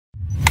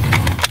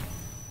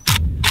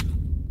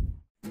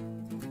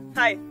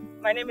Hi,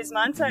 my name is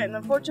Manca, and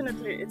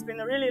unfortunately it's been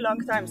a really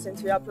long time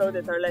since we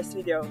uploaded our last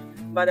video,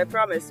 but I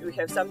promise we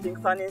have something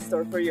fun in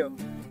store for you.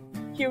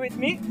 Here with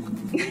me,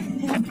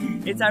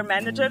 it's our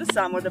manager,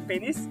 Samo the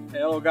penis.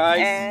 Hello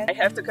guys! And I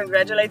have to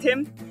congratulate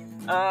him.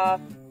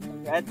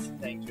 Congrats.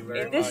 Thank you very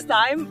much. In this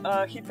time,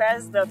 he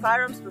passed the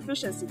firearms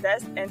proficiency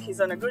test and he's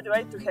on a good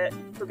way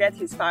to get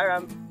his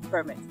firearm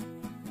permit.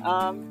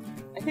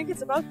 I think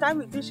it's about time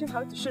we teach him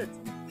how to shoot.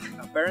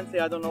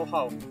 Apparently I don't know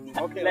how.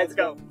 Okay, let's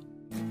go.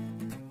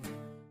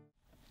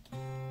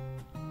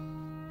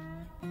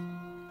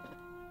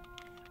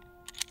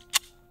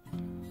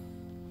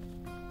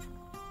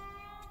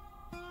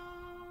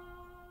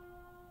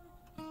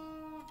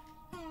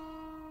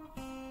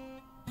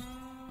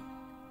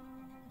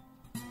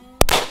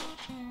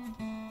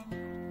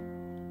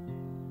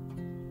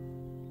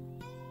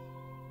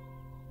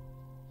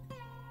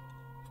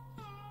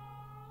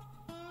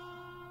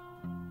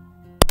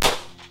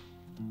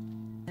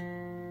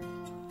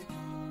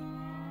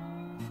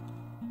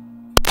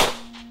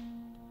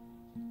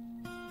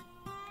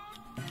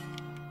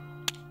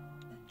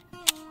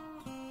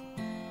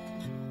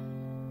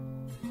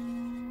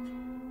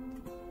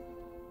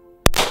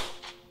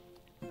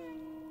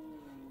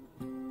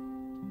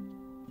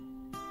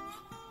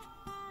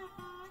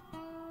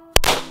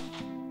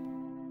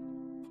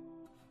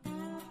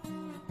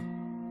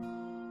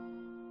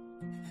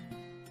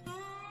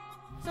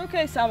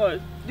 Okay, Samo,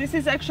 this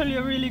is actually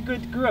a really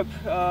good group.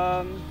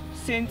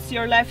 Since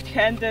you're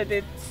left-handed,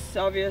 it's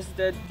obvious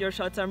that your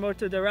shots are more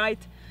to the right.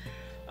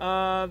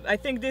 I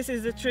think this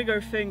is the trigger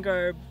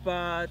finger,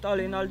 but all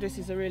in all, this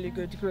is a really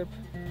good group.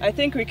 I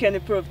think we can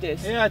improve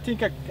this. Yeah, I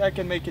think I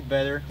can make it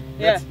better.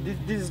 Yeah.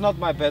 This is not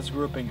my best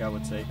grouping, I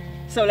would say.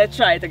 So let's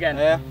try it again.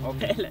 Yeah,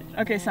 okay.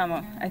 Okay,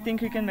 Samo, I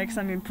think we can make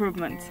some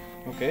improvements.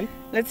 Okay.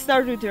 Let's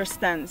start with your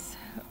stance.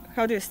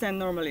 How do you stand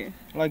normally?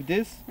 Like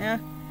this? Yeah.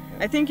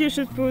 I think you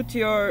should put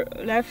your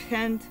left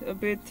hand a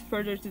bit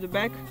further to the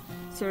back,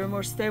 so you're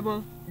more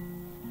stable.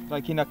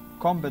 Like in a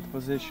combat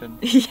position?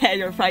 Yeah,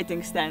 your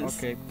fighting stance.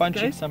 Okay,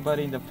 punching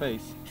somebody in the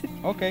face.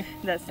 Okay.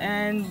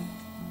 And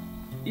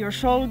your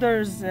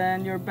shoulders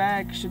and your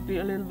back should be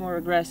a little more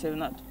aggressive,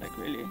 not like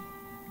really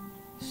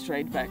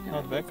straight back.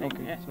 Not back? Thing,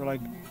 okay. Yeah. So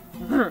like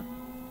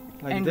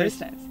angry this?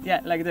 stance. Yeah,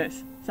 like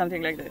this.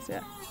 Something like this,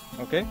 yeah.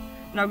 Okay.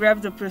 Now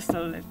grab the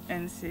pistol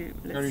and see.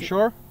 Are you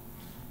sure?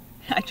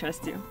 I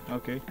trust you.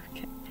 Okay.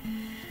 Okay.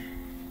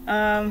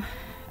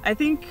 I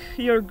think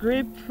your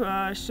grip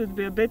should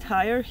be a bit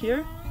higher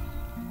here.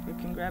 You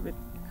can grab it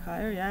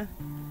higher, yeah.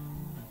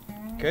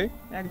 Okay.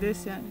 Like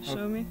this, yeah.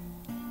 Show me.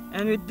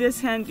 And with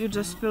this hand, you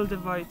just fill the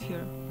void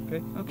here.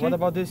 Okay. Okay. What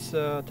about this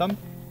thumb?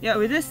 Yeah,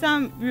 with this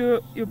thumb,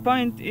 you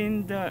point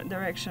in the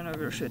direction of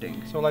your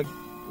shooting. So like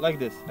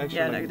this, actually.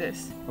 Yeah, like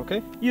this.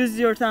 Okay. Use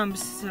your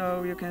thumbs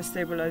so you can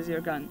stabilize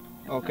your gun.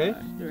 Okay.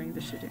 During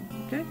the shooting.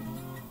 Okay.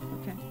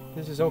 Okay.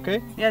 This is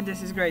okay? Yeah,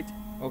 this is great.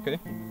 Okay.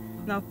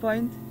 Now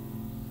point.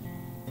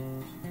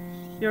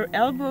 Your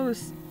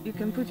elbows, you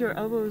can put your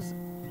elbows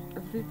a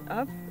bit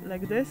up,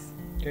 like this.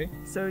 Okay.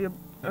 So you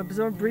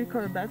absorb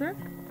recoil better.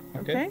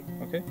 Okay?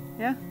 Okay.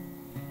 Yeah.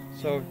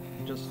 So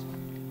just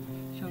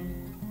Show me.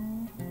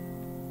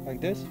 like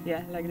this?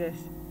 Yeah, like this.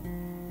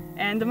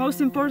 And the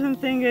most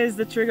important thing is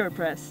the trigger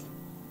press.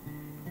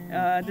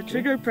 The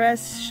trigger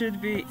press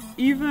should be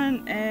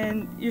even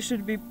and you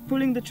should be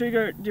pulling the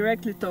trigger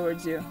directly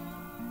towards you.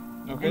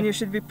 Okay. And you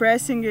should be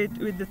pressing it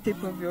with the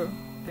tip of your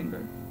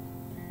finger.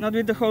 Not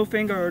with the whole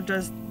finger or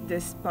just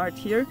this part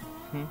here,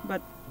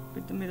 but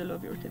with the middle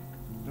of your tip.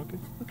 Okay.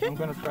 Okay. I'm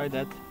gonna try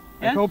that.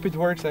 Yeah? I hope it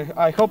works.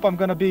 I hope I'm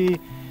gonna be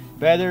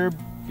better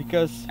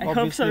because I hope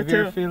so obviously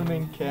we're too.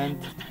 filming and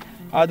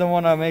I don't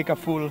wanna make a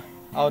fool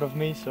out of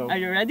me, so... Are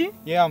you ready?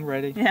 Yeah, I'm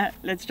ready. Yeah,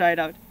 let's try it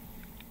out.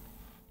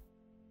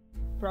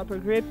 Proper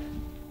grip,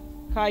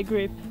 high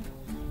grip,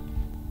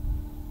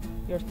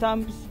 your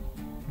thumbs,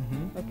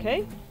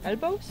 okay,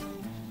 elbows,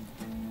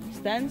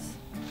 stance,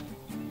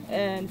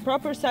 and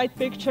proper side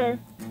picture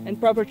and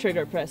proper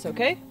trigger press,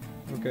 okay?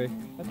 Okay.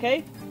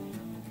 Okay?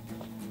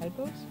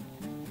 Elbows.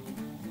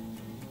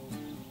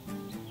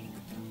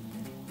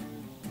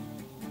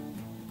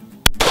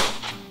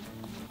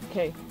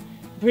 Okay,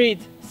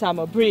 breathe,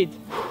 Samo, breathe.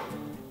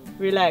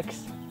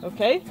 Relax,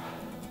 okay?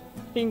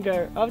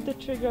 Finger off the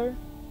trigger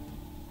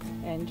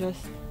and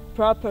just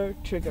proper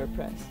trigger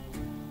press.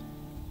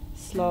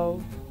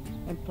 Slow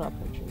and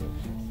proper trigger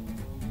press.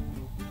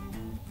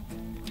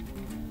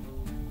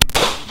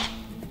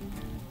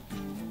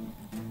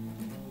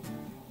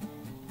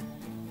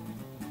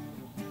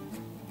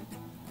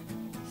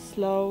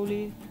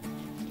 Slowly,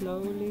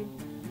 slowly,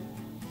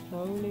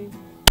 slowly.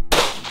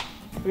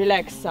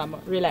 Relax, Samo,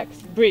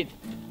 relax. Breathe,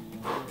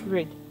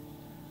 breathe.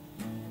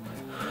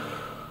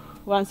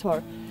 Once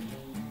more.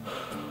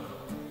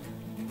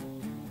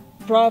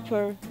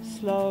 Proper,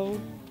 slow,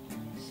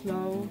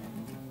 slow,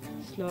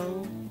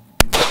 slow,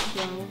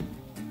 slow.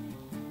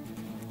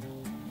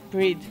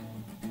 Breathe.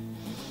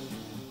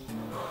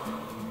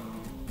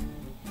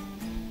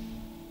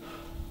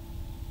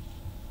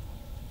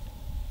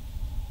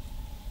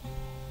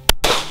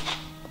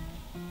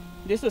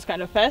 This was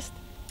kind of fast.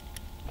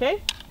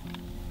 Okay.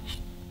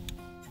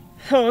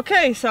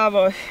 Okay,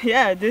 Samo.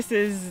 Yeah, this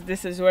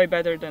is way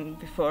better than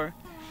before.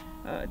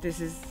 This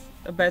is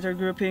a better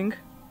grouping.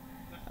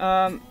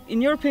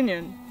 In your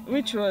opinion,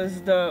 which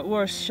was the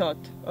worst shot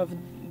of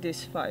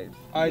these 5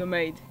 you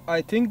made?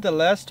 I think the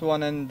last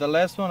one, and the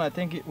last one I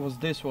think it was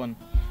this one.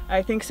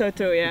 I think so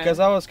too, yeah. Because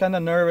I was kind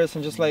of nervous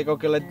and just like,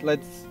 okay,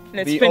 let's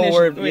be finish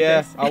over. it with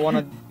Yeah, this.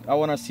 I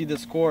wanna see the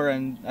score,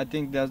 and I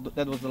think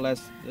that was the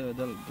last,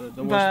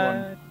 the worst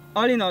one.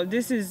 All in all,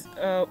 this is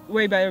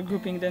way better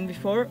grouping than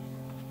before.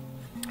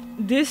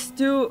 These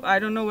two, I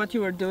don't know what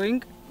you were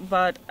doing,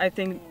 but I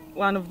think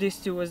one of these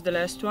two was the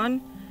last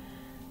one.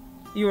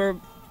 You were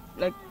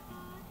like,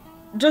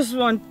 just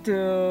want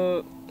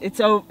to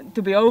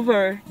to be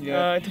over,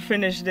 Yeah. to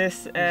finish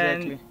this,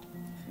 and Exactly.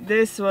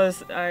 this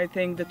was, I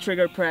think, the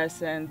trigger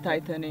press and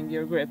tightening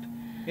your grip.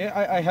 Yeah,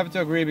 I have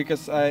to agree,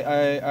 because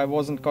I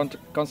wasn't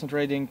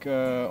concentrating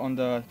on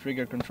the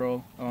trigger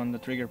control, on the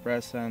trigger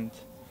press, and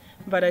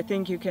But I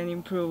think you can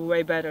improve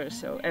way better,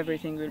 so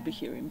everything will be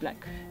here in black.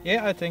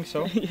 yeah, I think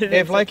so. You think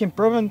If so? like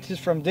improvement is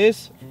from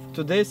this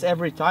to this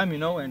every time, you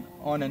know, and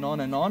on and on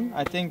and on,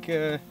 I think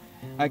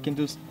I can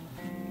do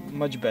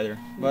much better.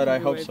 But I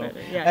do hope way so.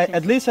 better. Yeah, I think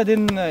At least I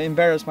didn't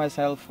embarrass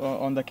myself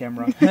on the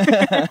camera.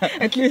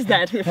 At least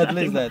that. if At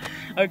least nothing.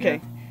 that.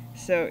 Okay,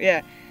 so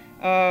yeah,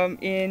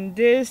 in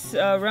this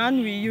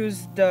run we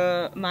use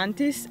the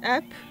Mantis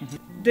app.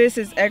 This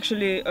is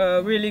actually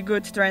a really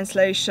good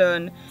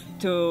translation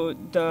to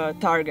the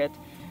target.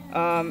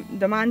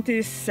 The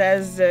Mantis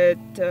says that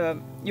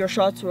your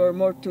shots were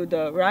more to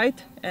the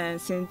right, and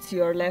since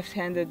you're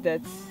left-handed,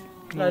 that's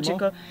Normal.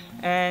 logical,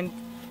 and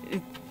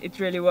it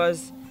really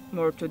was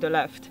more to the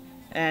left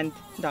and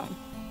down.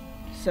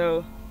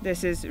 So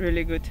this is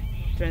really good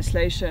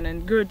translation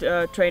and good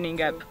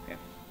training app.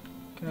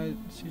 Can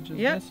I see just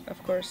Yeah, this?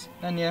 of course.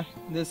 And yeah,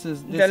 this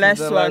is The last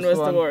one was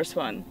the worst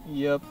one.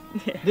 Yep.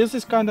 Yeah. This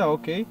is kind of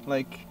okay,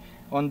 like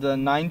on the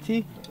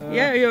 90.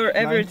 Yeah, your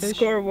average 90-ish.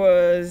 score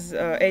was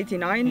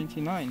 89,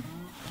 89.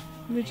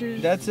 which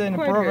is That's an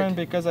quite improvement,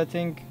 good. because I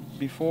think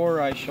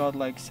before I shot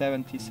like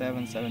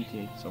 77,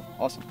 78. So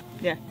awesome.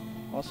 Yeah,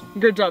 Awesome.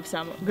 good job,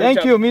 Samo. Good Thank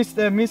job. you,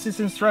 Mrs.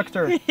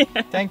 Instructor.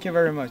 Thank you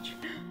very much.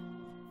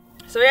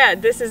 So yeah,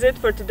 this is it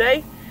for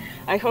today.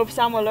 I hope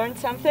Samo learned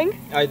something.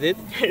 I did.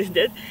 He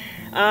did.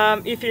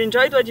 If you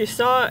enjoyed what you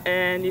saw,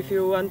 and if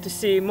you want to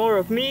see more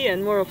of me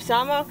and more of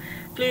Samo,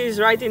 please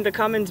write in the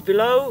comments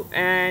below,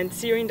 and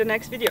see you in the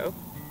next video.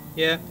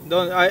 Yeah,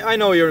 I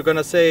know you're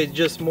gonna say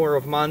just more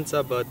of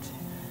Manca, but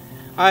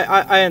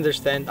I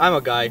understand. I'm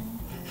a guy.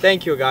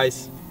 Thank you,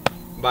 guys.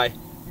 Bye.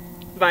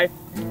 Bye.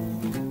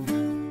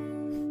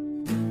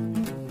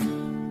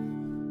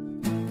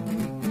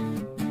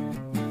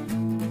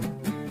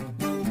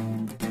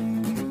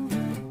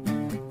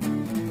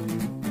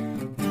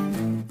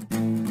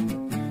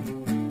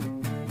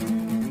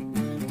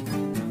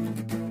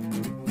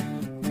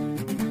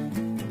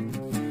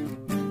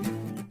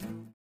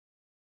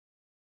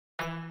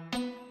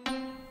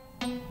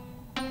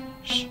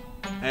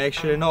 I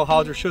actually know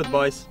how to shoot,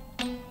 boys.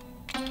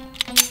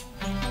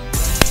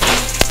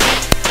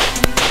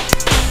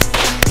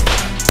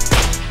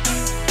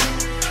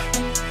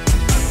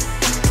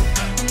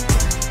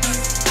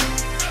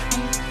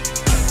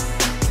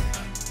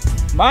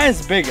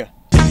 Mine's bigger.